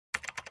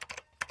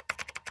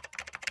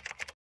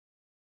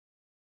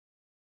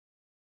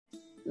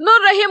نو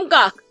رحیم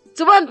کاک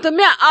ژٕ وَن تہٕ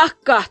مےٚ اکھ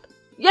کتھ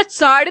یتھ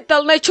ساڑِ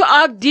تلنے چھُ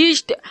اکھ دیٖچ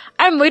تہِ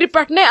امہِ ؤرِ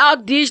پٮ۪ٹھٕے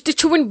اکھ دیٖچ تہِ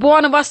چھُ وُنہِ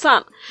بۄن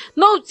وسان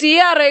نوٚو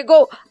ژیرے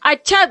گوٚو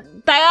اتہِ چھا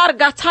تیار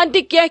گژھان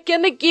تہِ کینٛہہ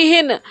کِنہٕ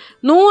کِہیٖنۍ نہٕ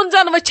نوٗن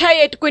زن وٕچھا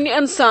ییٚتہِ کُنہِ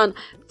انسان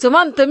ژٕ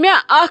وَن تہٕ مےٚ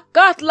اکھ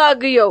کتھ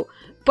لاگیو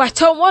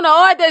پژھیو ووٚن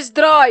ٲدۍ أسۍ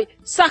درٛاے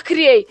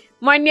سکھریے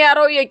وۄنۍ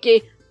نیرو ییٚکے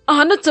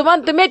اہنُ ژٕ وَن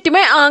تہٕ مےٚ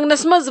تِمے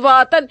آنگنس منٛز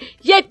واتن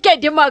ییٚتہِ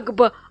کیٛاہ دِمکھ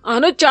بہٕ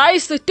اہنُ چایہِ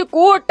سۭتۍ تہِ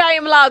کوٗت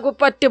ٹایم لاگہٕ بہٕ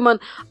پتہٕ تِمن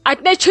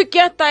اتہِ نے چھُ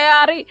کینٛہہ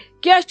تیارٕے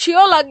کینٛہہ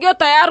چھُ لگیو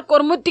تیار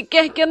کوٚرمُت تہِ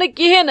کینٛہہ کِنہٕ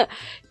کِہیٖنۍ نہٕ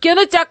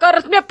کِنہٕ ژےٚ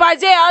کٔرٕتھ مےٚ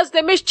پزے آز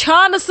تٔمِس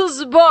چھانہٕ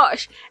سٕنٛز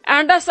باش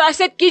اینڈس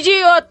آسہِ کِجی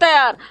یوت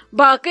تیار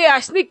باقٕے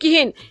آسہِ نہٕ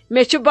کِہیٖنۍ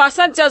مےٚ چھُ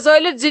باسان ژےٚ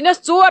زٲلِتھ زِنِس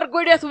 4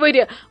 گُڑِتھ ؤرِ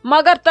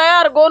مگر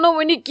تیار گوٚو نہٕ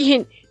وُنہِ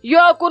کِہیٖنۍ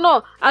یوکُنو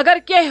اگر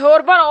کینٛہہ ہیوٚر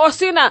بۄن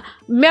اوسُے نا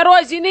مےٚ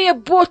روزی نہٕ یہِ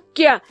بُتھ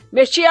کینٛہہ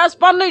مےٚ چھُ آز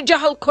پننُے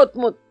جہل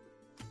کھوٚتمُت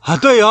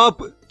ہتٲے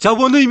آپ ژےٚ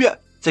ووٚنُے مےٚ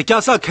ژےٚ کیٛاہ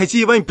سا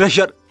کھژی وۄنۍ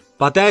پریشر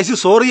پتہٕ آسہِ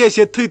سورُے اسہِ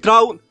ییٚتھٕے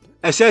تراوُن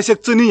اسہِ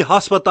آسٮ۪کھ ژٕ نِنۍ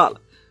ہسپتال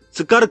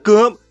ژٕ کر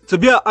کٲم ژٕ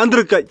بیٚہہ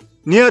أنٛدرٕ کَنۍ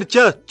نیر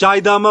چا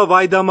چایہِ داما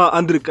وایہِ داما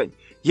أنٛدرٕ کَنۍ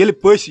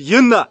ییٚلہِ پٔژھۍ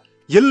یِن نا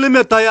ییٚلہِ نہٕ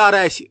مےٚ تیار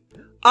آسہِ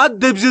ادٕ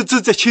دٔپۍ زِ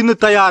ژٕ چھی نہٕ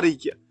تیارٕے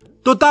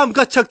کینٛہہ توٚتام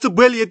کتھ چھکھ ژٕ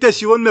بٔلۍ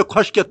ییٚتٮ۪س یِوان مےٚ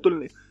خۄشکٮ۪تھ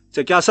تُلنہِ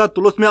ژےٚ کیٛاہ سا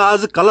تُلُتھ مےٚ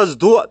آزٕ کلس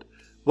دود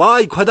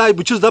واے خۄداے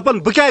بہٕ چھُس دپان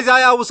بہٕ کیٛازِ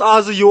آیاوُس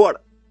آزٕ یور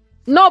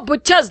نو بہٕ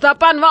چھس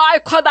دپان واے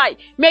خۄداے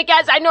مےٚ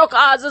کیٛازِ انیوکھ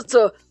آزٕ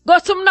ژٕ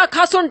گوٚژھُم نہ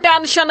کھسُن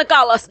ٹینشن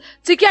کلس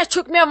ژٕ کیٛاہ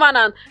چھُکھ مےٚ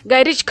ونان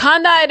گرِچ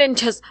خاندارٮ۪ن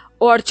چھس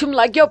اورٕ چھُم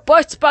لگیو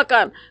پٔژھۍ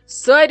پکان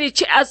سٲری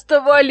چھِ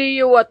عزتہٕ وٲلی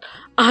یوت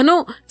اہنو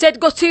ژےٚ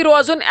تہِ گوٚژھُے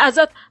روزُن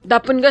عزت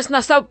دپُن گژھِ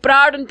نسا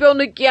پرارُن پیوٚو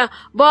نہٕ کینٛہہ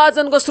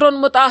بازن گوٚژھ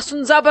روٚنمُت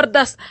آسُن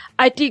زبردست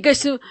اتی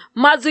گژھِ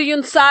مزٕ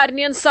یُن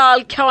سارنٕین سال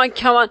کھٮ۪وان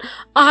کھٮ۪وان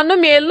اہنو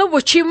میلہِ نہٕ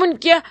وٕچھی وُنہِ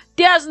کینٛہہ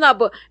تیز نہ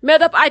بہٕ مےٚ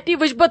دوٚپ اتی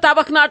وٕچھِ بہٕ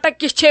تبکھ ناٹک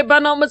کِژھ چھے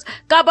بنٲومٕژ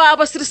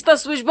کبابس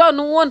رِستس وٕچھِ بہٕ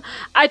نوٗن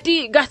اتی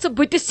گژھِ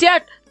بہٕ تہِ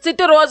سیٹ ژٕ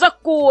تہِ روزکھ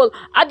کوٗل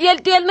ادٕ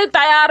ییٚلہِ تہِ ییٚلہِ نہٕ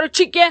تیارٕ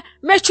چھُ کینٛہہ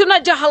مےٚ چھُنہ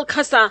جہل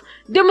کھسان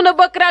دِمہٕ نہٕ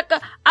بہٕ کرٛٮ۪کہٕ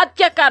ادٕ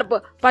کیٛاہ کرٕ بہٕ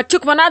پتہٕ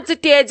چھُکھ ونان ژٕ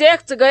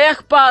تیزیکھ ژٕ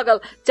گٔیکھ پاگل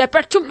ژےٚ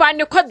پٮ۪ٹھ چھُم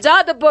پننہِ کھۄتہٕ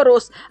زیادٕ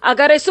بروسہٕ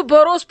اگرے سُہ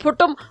بروسہٕ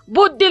پھُٹُم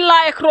بُتھ دِنۍ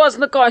لایق روز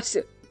نہٕ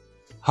کٲنٛسہِ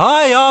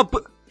ہاے آپ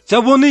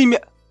ژےٚ ووٚنُے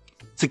مےٚ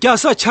ژٕ کیٛاہ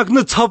سا چھکھ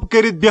نہٕ ژھۄپ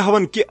کٔرِتھ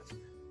بیہوان کینٛہہ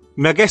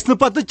مےٚ گژھِ نہٕ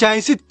پتہٕ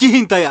چانہِ سۭتۍ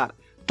کِہینۍ تیار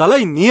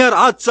تلے نیر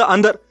اد ژٕ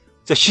اندر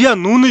ژےٚ چھُیا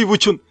نوٗنٕے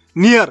وٕچھُن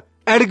نیر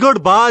اڑِ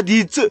گٲنٛٹہٕ بعد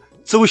یی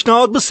ژٕ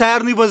وٕچھناوتھ بہٕ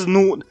سارنٕے منٛز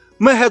نوٗن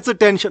مہ ہےٚ ژٕ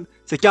ٹینشن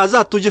ژےٚ کیٛاہ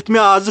زا تُجِتھ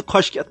مےٚ آزٕ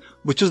خۄشکٮ۪تھ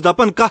بہٕ چھُس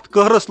دپان کتھ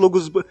قہرس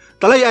لوٚگُس بہٕ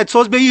تلے اتہِ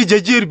سوز مےٚ یہِ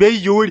ججیٖر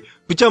بیٚیہِ یوٗرۍ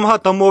بہٕ چمہٕ ہا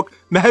تموک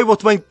مےٚ ہے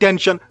ووٚتھ وۄنۍ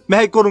ٹینشن مےٚ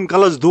ہے کوٚرُن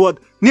کلس دود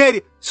نیرِ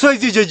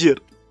سوزِ ججیٖر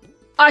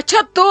اچھا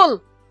تُل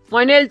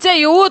وۄنۍ ییٚلہِ ژےٚ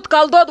یوٗت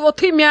کل دود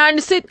ووٚتھُے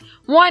میانہِ سۭتۍ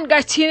وۄنۍ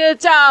گژھی نہٕ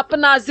ژےٚ آپہٕ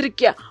نظرِ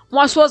کینٛہہ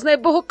وۄنۍ سوزنے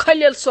بہٕ ہُہ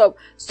خلیل صٲب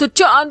سُہ تہِ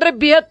چھُ أنٛدرٕ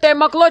بِہِتھ تٔمۍ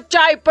مۄکلو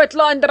چایہِ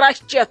پٔتلہٕ أنٛدۍ رش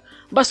چٮ۪تھ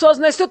بہٕ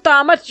سوزنے سُہ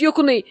تامتھ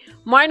یُکنُے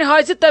وۄنۍ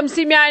ہٲیزِ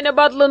تٔمسٕے میانہِ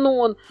بدلہٕ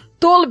نوٗن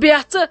تُل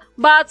بیٚہہ ژٕ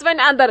بہٕ اژ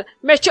وۄنۍ اندر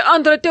مےٚ چھُ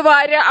أنٛدرٕ تہِ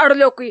واریاہ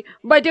اڑلیوکُے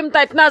بہٕ دِمہٕ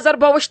تتہِ نظر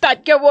بہٕ وٕچھِ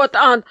تتہِ کیٛاہ ووت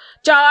انٛد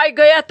چاے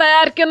گٔیا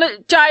تیار کِنہٕ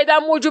چایہِ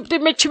دام موٗجوٗب تہِ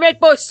مےٚ چھِ مےٚ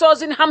پٔژھۍ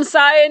سوزٕنۍ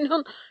ہمساین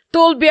ہُنٛد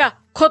تُل بیٚہہ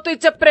کھوٚتُے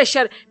ژےٚ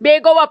پریشر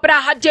بیٚیہِ گوٚو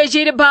وپراہت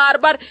ججیٖرِ بار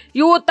بار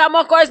یوٗت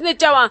تموکھ ٲسۍ نہٕ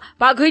چٮ۪وان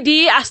پگہٕے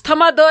دِیی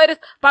استھما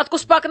دٲرِتھ پتہٕ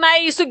کُس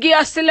پکنایہِ سُہ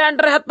گیس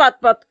سلینڈر ہٮ۪تھ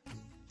پتہٕ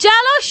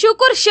چلو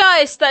شُکر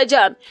شائستہ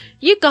جان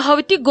یہ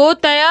قہوٕ گوٚو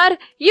تیار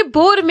یہ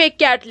بوٚر مےٚ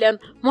کیٹلن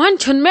وۄنۍ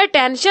چھُنہٕ مےٚ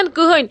ٹینشن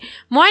کٕہٕنۍ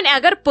وۄنۍ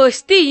اگر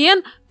پٔژھۍ تہِ یِن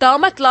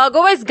تامتھ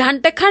لاگو أسۍ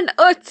گھنٹہٕ کھنڈ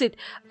أتھۍ سۭتۍ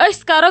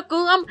أسۍ کرو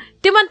کٲم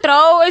تِمن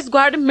تراوو أسۍ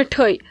گۄڈٕ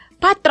مِٹھٲے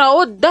پتہٕ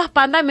تراوو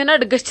 10-15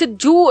 منٹ گٔژھِتھ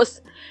جوٗس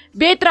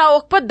بیٚیہِ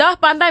تراووکھ پتہٕ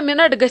 10-15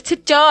 منٹ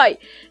گٔژھِتھ چاے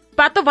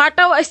پتہٕ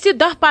وٹو أسۍ یہِ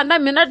 10-15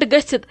 منٹ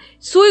گٔژھِتھ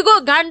سُے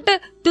گوٚو گھنٹہٕ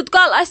تیُت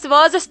کال آسہِ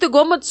وازس تہِ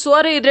گوٚمُت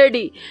سورُے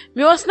ریڈی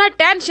مےٚ اوس نہ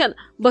ٹینشن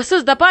بہٕ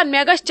ٲسٕس دپان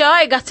مےٚ گژھِ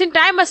چاے گژھٕنۍ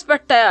ٹایمس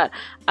پٮ۪ٹھ تیار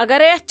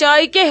اگرے اتھ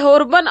چایہِ کینٛہہ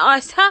ہیوٚر بۄن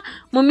آسہِ ہا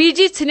ممی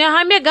جی ژھٕنہِ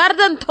ہا مےٚ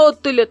گردن تھوٚد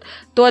تُلِتھ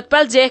توتہِ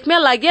پل زیکھ مےٚ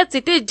لگے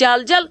ژٕ تہِ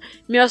جل جل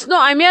مےٚ ٲس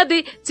نہٕ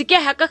اُمیدٕے ژٕ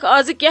کیٛاہ ہٮ۪ککھ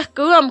آزٕ کینٛہہ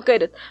کٲم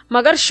کٔرِتھ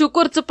مگر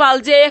شُکر ژٕ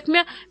پلزییکھ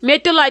مےٚ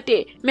تہِ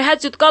لٹے مےٚ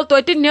ہٮ۪ژ یُت کال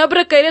توتہِ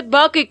نیبرٕ کٔرِتھ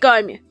باقٕے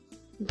کامہِ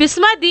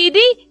بسما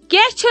دیدی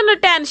کینٛہہ چھُنہٕ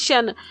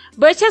ٹینشن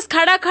بہٕ چھس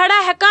کھڑا کھڑا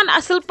ہٮ۪کان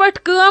اصل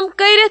پٲٹھۍ کٲم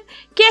کٔرِتھ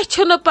کینٛہہ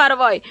چھُنہٕ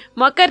پرواے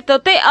وۄنۍ کٔرتو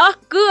تُہۍ اکھ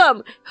کٲم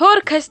ہیوٚر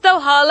کھٔسۍتو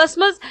ہالس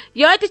منٛز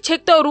یا تہِ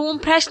چھٔکۍتو روٗم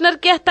فرٛٮ۪شنر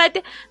کینٛہہ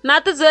تتہِ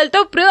نتہٕ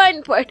زٲلۍتو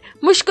پرٛٲنۍ پٲٹھۍ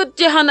مُشکُت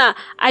چہنا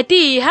اتی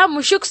یی ہا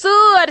مُشُک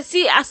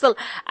سٲرسٕے اصل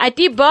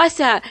اتی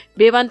باسہِ ہا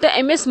بیٚیہِ ونتو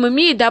أمِس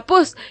ممی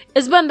دپُس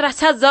اِزبن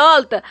رژھِ ہا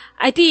زال تہٕ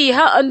اتی یی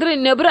ہا أنٛدرٕ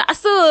نیبرٕ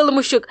اصل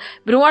مُشُک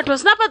برونٛٹھ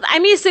اوس نا پتہٕ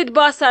امی سۭتۍ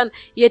باسان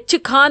ییٚتہِ چھِ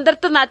خاندر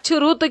تہٕ نتہٕ چھُ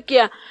رُتہٕ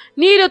کینٛہہ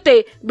نیٖرِو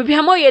تُہۍ بہٕ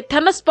بیٚہمو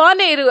ییٚتھٮ۪نس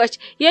پانے رٲچھ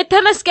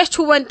ییٚتھٮ۪نس کیٛاہ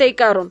چھُو وۄنۍ تۄہہِ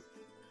کرُن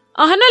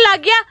اہنُ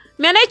لگیا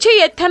مےٚ نے چھُ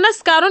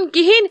ییٚتھٮ۪نس کرُن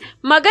کِہینۍ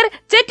مگر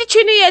ژےٚ تہِ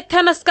چھُے نہٕ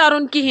ییٚتھٮ۪نس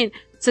کرُن کِہینۍ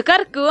ژٕ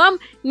کر کٲم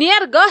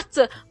نیر گژھ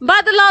ژٕ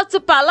بدلاو ژٕ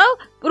پلو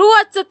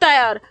روز ژٕ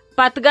تیار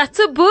پتہٕ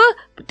گژھٕ بہٕ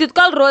تیُت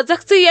کال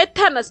روزکھ ژٕ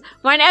ییٚتھٮ۪نس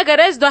وۄنۍ اگر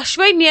أسۍ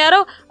دۄشوے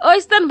نیرو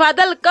ٲسۍ تن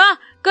بدل کانٛہہ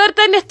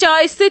کٔرتن یتھ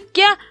چایہِ سۭتۍ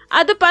کینٛہہ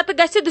اد پتہ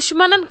گژھِ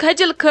دشمنن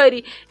کھجل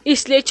کھٲری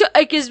اس لیے چھُ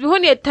أکِس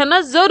بِہُن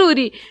ییٚتھٮ۪نس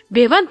ضروٗری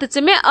بیٚیہِ ون تہٕ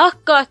ژٕ مےٚ اکھ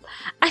کتھ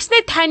اسہِ نے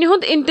تھنہِ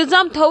ہُنٛد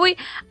انتظام تھوٚوٕے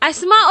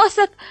اسہِ ما اوس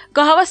اتھ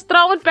قہوس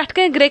تراوُن پٮ۪ٹھٕ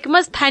کَنۍ گرٛیکہِ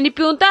منٛز تھنہِ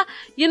پیوٗنتہ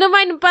یہِ نہٕ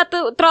وۄنۍ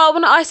پتہٕ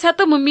تراوُن آسہِ ہا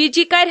تہٕ ممی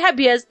جی کرِ ہا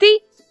بےعزتی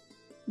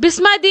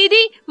بسما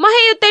دیدی ما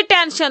ہیٚیِو تُہۍ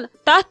ٹینشن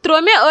تتھ تروو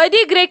مےٚ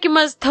ٲدی گرٛیکہِ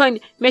منٛز تھٔنۍ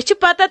مےٚ چھِ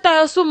پتہ تۄہہِ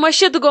اوسوٕ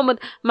مٔشِد گوٚمُت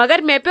مگر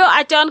مےٚ پیوٚو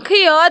اچانکھٕے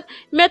یاد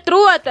مےٚ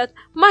تروو تتھ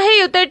ما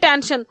ہیٚیِو تُہۍ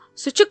ٹینشن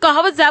سُہ چھُ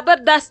قہوٕ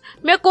زبردست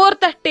مےٚ کوٚر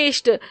تتھ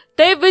ٹیسٹ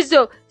تُہۍ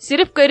وٕچھزیو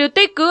صرف کٔرِو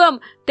تُہۍ کٲم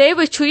تُہۍ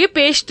وٕچھِو یہِ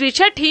پیسٹری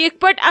چھا ٹھیٖک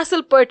پٲٹھۍ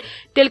اصل پٲٹھۍ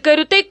تیٚلہِ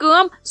کٔرِو تُہۍ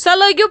کٲم سۄ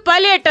لٲگِو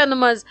پلیٹن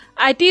منٛز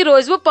اتی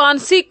روزوٕ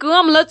پانسٕے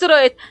کٲم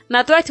لٔژرٲیِتھ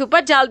نتہٕ وۄتھِوٕ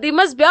پتہٕ جلدی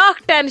منٛز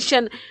بیاکھ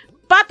ٹینشن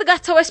پتہٕ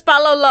گژھو أسۍ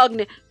پلو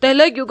لاگنہِ تُہۍ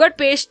لٲگِو گۄڈٕ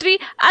پیسٹری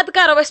ادٕ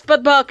کرو أسۍ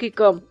پتہٕ باقٕے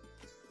کٲم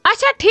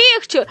اچھا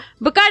ٹھیٖک چھُ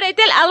بہٕ کڑے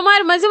تیٚلہِ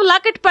المارِ منٛز یِم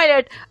لۄکٕٹۍ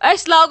پلیٹ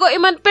أسۍ لاگو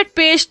یِمن پٮ۪ٹھ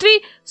پیسٹری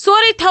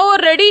سورُے تھاوو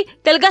ریڈی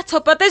تیٚلہِ گژھو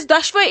پتہٕ أسۍ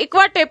دۄشوے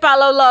اِکوٹے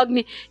پلو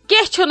لاگنہِ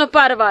کینٛہہ چھُنہٕ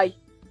پرواے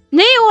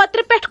نے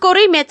اوترٕ پٮ۪ٹھ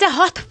کوٚرُے مےٚ ژےٚ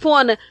ہتھ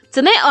فونہٕ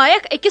ژٕ نے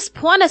آیکھ أکِس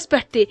فونس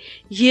پٮ۪ٹھ تہِ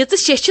ییٖژٕ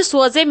شیٚچھِ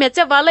سوزے مےٚ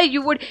ژےٚ وَلے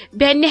یوٗرۍ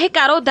بیٚنہِ ہے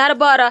کرو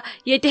دربارا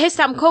ییٚتہِ ہے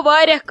سمکھو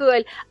واریاہ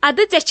کٲلۍ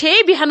ادٕ ژےٚ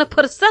چھے بیٚہنہٕ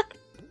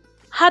فرصت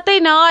ہتے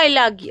ناے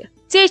لگہِ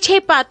ژےٚ چھے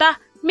پتہ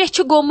مےٚ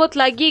چھُ گوٚمُت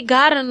لگی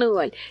گرٕ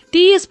نٲلۍ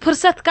تیٖژ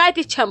فرصت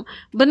کتہِ چھم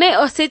بہٕ نے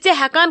ٲسے ژےٚ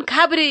ہٮ۪کان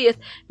خبرِ یِتھ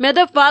مےٚ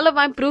دوٚپ وَلہٕ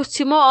وۄنۍ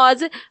پرٛژھ یِمو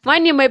آزٕ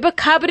وۄنۍ یِمے بہٕ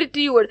خبرِ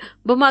تہِ یوٗرۍ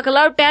بہٕ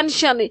مۄکلاو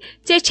ٹینشنٕے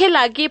ژےٚ چھے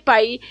لگی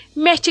پایی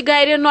مےٚ چھِ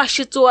گرِ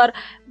نۄشہِ ژور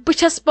بہٕ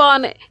چھس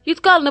پانہٕ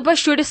یوٗت کال نہٕ بہٕ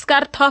شُرِس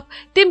کرٕ تھپھ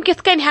تِم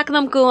کِتھ کٔنۍ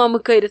ہٮ۪کنم کٲم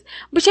کٔرِتھ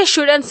بہٕ چھس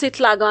شُرٮ۪ن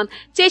سۭتۍ لگان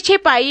ژےٚ چھے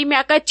پایی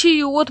مےٚ کتہِ چھُ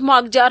یوٗت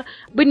مۄکجار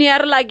بہٕ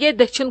نیرٕ لگے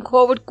دٔچھُن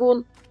کھووُر کُن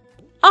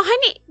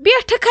اہنی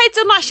بیٹھٕ کھے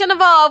ژٕ نۄشن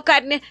واو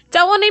کرنہِ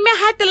ژےٚ ووٚنُے مےٚ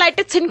ہتہِ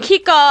لٹہِ ژھٕنکھی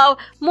کاو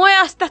موے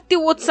آسہِ تتھ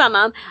تیوٗت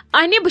سنان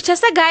اہنی بہٕ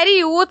چھسا گرِ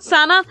یوٗت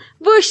سنان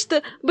وٕچھ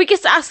تہٕ بہٕ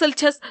کِژھ اصل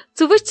چھس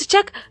ژٕ وٕچھ ژٕ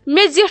چھکھ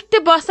مےٚ زِٹھ تہِ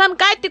باسان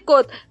کتہِ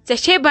کوٚت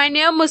ژےٚ چھے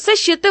بنیٲمٕژ سۄ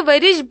شیٖتہٕ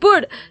ؤرِش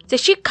بٔڑ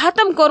ژےٚ چھی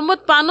ختم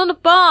کوٚرمُت پنُن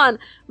پان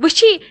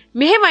وٕچھی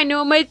مےٚ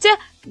ونیومے ژےٚ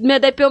مےٚ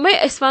دپیومے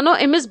أسۍ ونو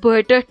أمِس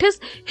بٲے ٹٲٹھِس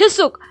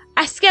حصُک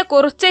اسہِ کیٛاہ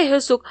کوٚرُتھ ژےٚ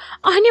حصُک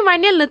اہنہِ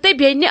وۄنۍ ییٚلہِ نہٕ تُہۍ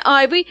بیٚنہِ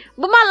آیوٕے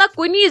بہٕ ما لگ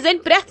کُنی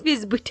زٔنۍ پرٛٮ۪تھ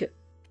وِزِ بٕتھِ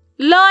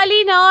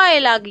لالی ناے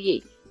لگیے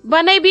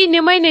بنٲبی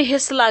نِمے نہٕ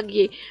حصہٕ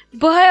لگیے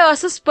بہے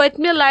ٲسٕس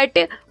پٔتمہِ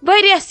لٹہِ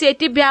ؤریس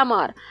ییٚتہِ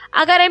بٮ۪مار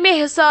اگرے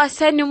مےٚ حصہٕ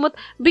آسہِ ہا نیُمُت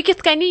بہٕ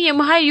کِتھ کٔنی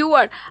یِمہٕ ہا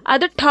یور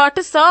ادٕ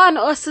ٹھاٹھٕ سان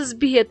ٲسٕس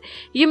بِہِتھ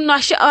یِم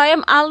نۄشہِ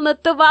آیم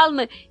النہٕ تہٕ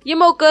ولنہٕ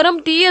یِمو کٔرٕم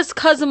تیٖژ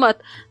خٔذمت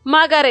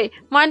مگرے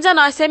وۄنۍ زن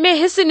آسہِ ہا مےٚ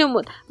حصہٕ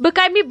نیُمُت بہٕ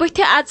کمہِ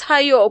بٕتھِ اژٕ ہا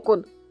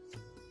یوکُن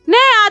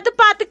نے ادٕ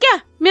پتہٕ کیٛاہ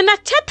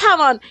مِنت چھا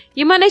تھاوان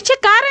یِمن چھِ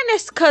کرٕنۍ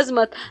أسۍ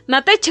خٔذمت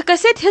نتہٕ چھِکھ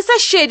أسۍ ییٚتہِ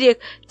حصس شریٖک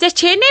ژےٚ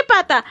چھے نے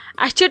پتہ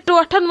اسہِ چھِ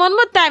ٹوٹھن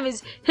ووٚنمُت تمہِ وِزِ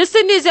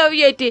حصہٕ نیٖزیو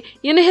ییٚتہِ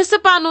یہِ نہٕ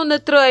حصہٕ پنُن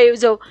نہٕ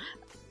ترٲوزیو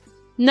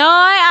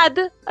ناے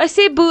ادٕ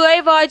أسے بٲے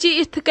واجہِ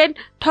یِتھ کٔنۍ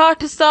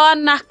ٹھاٹھٕ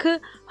سان نکھٕ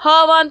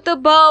ہاوان تہٕ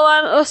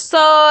باوان ٲس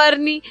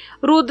سارنٕے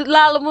رُد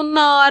للوُن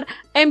نار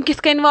أمۍ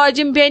کِتھ کٔنۍ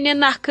واجِم بیٚنہِ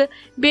نکھٕ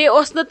بیٚیہِ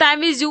اوس نہٕ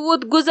تمہِ وِزِ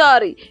یوٗت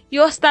گُزارٕے یہِ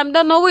اوس تمہِ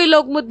دۄہ نوٚوُے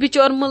لوٚگمُت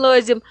بِچور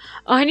مُلٲزِم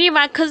اہنی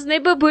وۄنۍ کھٔژنَے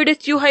بہٕ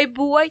بٔڑِتھ یِہوے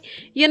بوے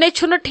یہِ نَے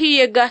چھُنہٕ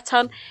ٹھیٖک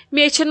گژھان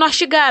مے چھِ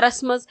نۄشہِ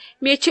گرس منٛز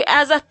مے چھُ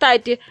عزت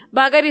تتہِ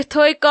بہٕ اگر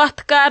یِتھٲے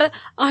کتھ کرٕ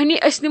اہنی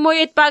أسۍ نِمو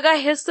ییٚتہِ پگاہ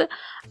حصہٕ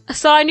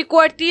سانہِ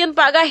کورِ تہِ یِن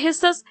پگاہ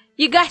حصس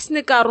یہِ گژھِ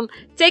نہٕ کرُن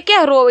ژےٚ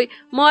کیٛاہ رووٕے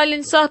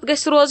مالِنۍ ساتھ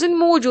گژھِ روزٕنۍ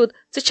موٗجوٗد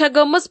ژٕ چھکھ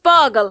گٔمٕژ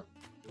پاگل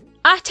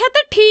اچھا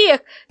تہٕ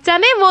ٹھیٖک ژےٚ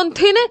نے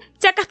ووٚنتھٕے نہٕ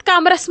ژےٚ کتھ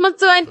کمرس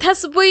منٛز ژٲنتھس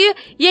بہٕ یہِ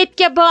ییٚتہِ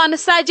کیٛاہ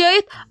بانہٕ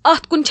سجٲیِتھ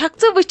اتھ کُن چھکھ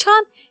ژٕ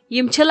وٕچھان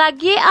یِم چھِ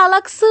لگیے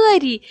الگ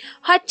سٲری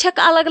ہۄتہِ چھکھ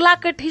الگ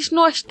لۄکٕٹ ہِش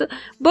نۄش تہٕ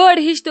بٔڑ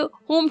ہِش تہٕ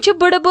ہُم چھِ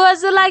بٕڑٕ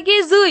بٲژٕ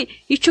لگے زٕے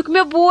یہِ چھُکھ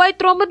مےٚ بوے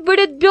تروومُت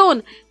بٔڑِتھ بیوٚن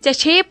ژےٚ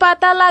چھے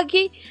پتہ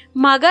لگے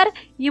مگر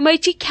یِمے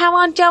چھِ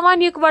کھٮ۪وان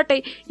چٮ۪وان یِکوٹے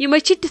یِمے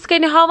چھِ تِتھ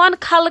کٔنۍ ہاوان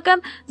خلقن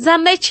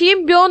زننے چھِ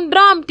یِم بیوٚن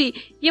درامتی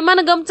یِمن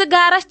گٔمژٕ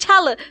گرس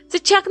چھلہٕ ژٕ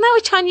چھکھ نا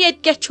وٕچھان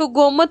ییٚتہِ کیٛاہ چھُکھ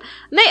گوٚمُت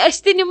نے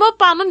أسۍ تہِ نِمو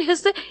پنُن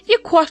حصہٕ یہِ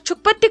خۄش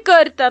چھُکھ پتہٕ تہِ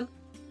کٔرتن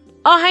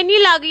اہنی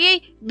لگیے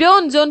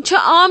بیوٚن زیُن چھُ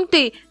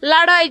آمتٕے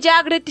لڑٲے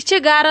جگڑٕ تہِ چھِ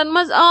گرن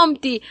منٛز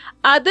آمتی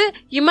ادٕ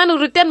یِمن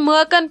رٕتٮ۪ن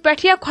موقعن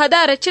پٮ۪ٹھ یا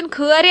خۄدا رٔچھِنۍ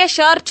خٲر یا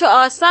شر چھُ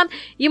آسان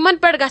یِمن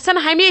پٮ۪ٹھ گژھن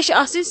ہمیشہٕ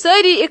آسٕنۍ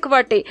سٲری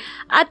اِکوٹے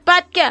ادٕ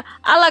پتہٕ کیٛاہ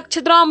الگ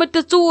چھِ درامٕتۍ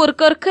تہٕ ژوٗر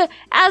کٔرکھٕ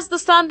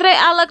عزتہٕ سان درٛاے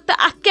الگ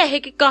تہٕ اتھ کیٛاہ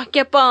ہیٚکہِ کانٛہہ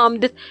کینٛہہ پام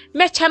دِتھ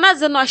مےٚ چھنا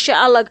زٕ نۄشہِ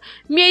الگ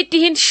مے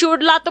تِہِنٛدۍ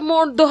شُرۍ لتہٕ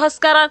موٚنڈ دۄہس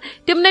کران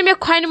تِم نے مےٚ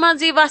کھۄنہِ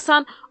منٛزٕے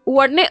وسان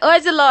اور نے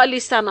ٲزِ لالی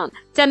سنان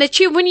ژےٚ نے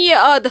چھُے وُنہِ یہِ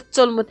عادت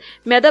ژوٚلمُت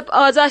مےٚ دوٚپ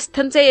آز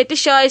آسِتھن ژےٚ ییٚتہِ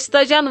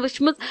شایستہ جان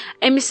وٕچھمٕژ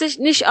أمِس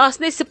نِش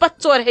آسنے صِپت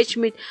ژور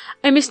ہیٚچھمٕتۍ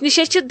أمِس نِش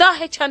چھِ 10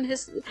 ہیٚچھان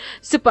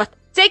صِپت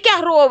ژےٚ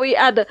کیٛاہ رووٕے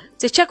ادٕ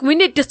ژٕ چھکھ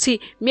وُنہِ تِژھٕے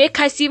مے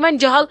کھسی وۄنۍ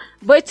جہل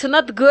بٔے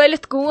ژھٕنت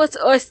گٲلِتھ کٲنٛژ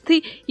ٲسۍتھٕے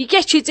یہِ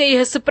کیٛاہ چھُے ژےٚ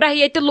یہِ حصہٕ پرٛاہ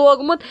ییٚتہِ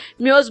لوگمُت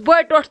مےٚ اوس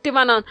بٔے ٹوٹھ تہِ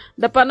ونان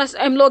دپانس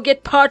أمۍ لوگ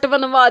ییٚتہِ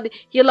پھاٹوَن وادٕ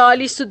یہِ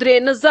لالی سُدرے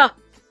نہٕ زانٛہہ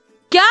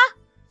کیٛاہ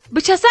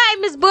بہٕ چھسا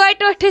أمِس بٲے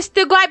ٹٲٹھِس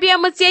تہِ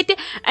گۄبیمٕژ ییٚتہِ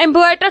أمۍ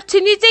بٲے ٹٲٹھ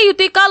ژھٕنی ژےٚ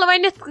یُتُے کال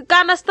ؤنِتھ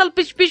کنس تل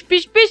پِش پِش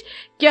پِش پِش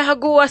کیٛاہ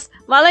گوس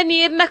وَلے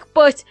نیٖرنکھ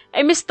پٔژھۍ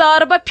أمِس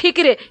تارٕ بہٕ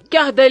فِکرِ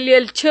کیٛاہ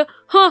دٔلیٖل چھِ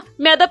ہاں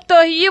مے دپ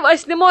تھی یو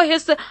اس نمو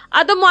حصہ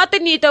ادو مت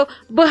نیتو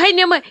بہے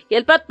نم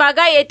یل پت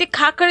پگہ یہ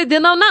کھکھڑ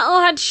دنو نا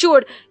اہن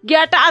شر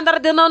گیٹ اندر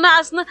دنو نا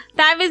اسن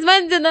تمہ وز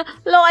ون زن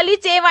لولی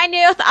ے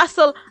ونے یت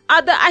اصل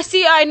اد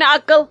اسی آئی نا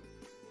عقل.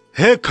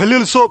 ہے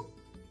خلیل صوب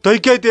تھی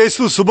کت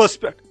ٲسوٕ صبحس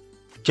پہ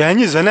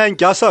چانہ زنان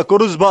کیا سا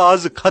کورس بہ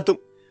آز ختم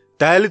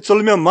تالہ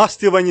ژول مے مس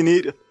تہ ون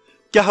نیرتھ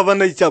کیا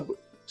ون ژے بہ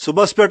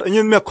صبحس پہ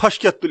ان مے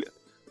خۄشکیتھ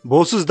تُلِتھ بہ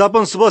اوسُس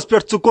دپان صبحس پہ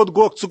ژٕ کوٚت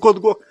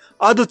گوکھ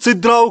اد ژٕ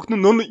درٛاوُکھ نہٕ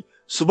نوٚنُے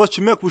صبحس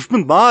چھُ مے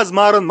وٕچھمُت ماز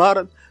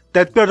ماران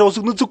تتہِ پٮ۪ٹھ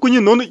اوسُکھ نہٕ ژٕ کُنہِ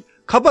نوٚنُے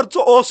خبر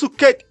ژٕ اوسُکھ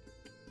کتہِ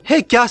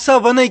ہے کیا سا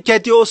ونے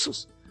کتہِ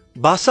اوسُس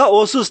بہٕ ہسا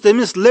اوسُس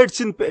تٔمِس لٔڑۍ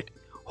سٕنٛدۍ پٲٹھۍ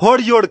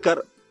ہورٕ یورٕ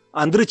کران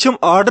أنٛدرٕ چھِم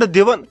آرڈر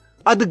دِوان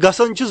ادٕ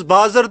گژھان چھُس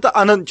بازر تہٕ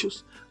انان چھُس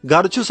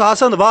گرٕ چھُس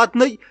آسان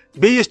واتنٕے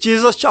بیٚیِس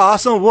چیٖزس چھُ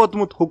آسان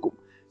ووتمُت حُکُم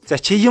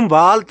ژےٚ چھے یِم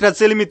وال ترٛےٚ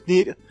ژٔلمٕتۍ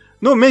نیٖرِتھ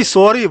نو مے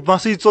سورُے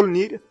مسٕے ژوٚل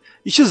نیٖرِتھ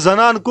یہِ چھِ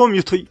زنان قوم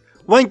یُتھُے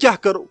وۄنۍ کیٛاہ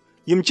کرو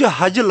یِم چھِ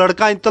حجہِ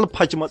لڑکانہِ تل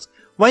پھچمژ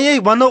وۄنۍ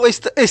ونو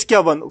أسۍ تہٕ أسۍ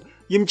کیٛاہ ونو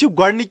یِم چھِ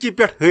گۄڈنِکی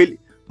پٮ۪ٹھ ۂلۍ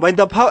وۄنۍ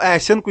دپہو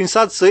آسن کُنہِ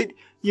ساتہٕ سٔدۍ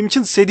یِم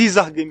چھِنہٕ سیٚدی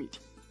زانٛہہ گٔمٕتۍ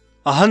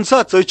اہن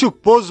سا ژٕ چھُکھ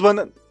پوٚز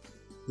ونان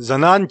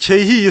زنان چھے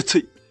ہی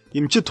یِژھٕے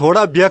یِم چھِ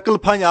تھوڑا بیکل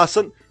فنۍ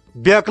آسان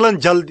بیکلن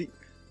جلدی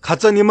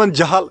کھژان یِمن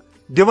جہل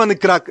دِوان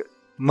کرٛکہٕ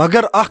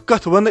مگر اکھ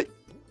کتھ ونے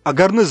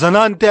اگر نہٕ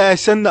زنان تہِ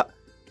آسن نا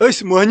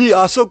أسۍ مٔہنی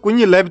آسو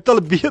کُنہِ لبہِ تل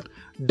بِہِتھ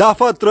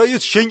ڈافا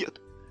ترٲیِتھ شیٚنگِتھ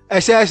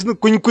اسہِ آسہِ نہٕ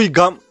کُنہِ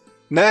گم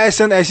نہ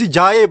آسن اسہِ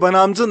جایے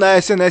بنامژٕ نہ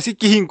آسن اسہِ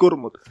کہیٖنۍ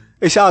کوٚرمُت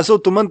أسۍ آسو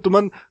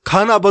تمن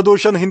خانہ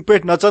بدوشن ہٕنٛدۍ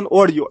پٲٹھۍ نژان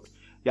اورٕ یور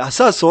یہِ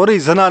ہسا سورُے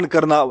زنان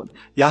کرناوان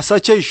یہِ ہسا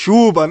چھے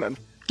شوٗب انان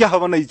کیٛاہ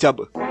ونے ژےٚ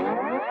بہٕ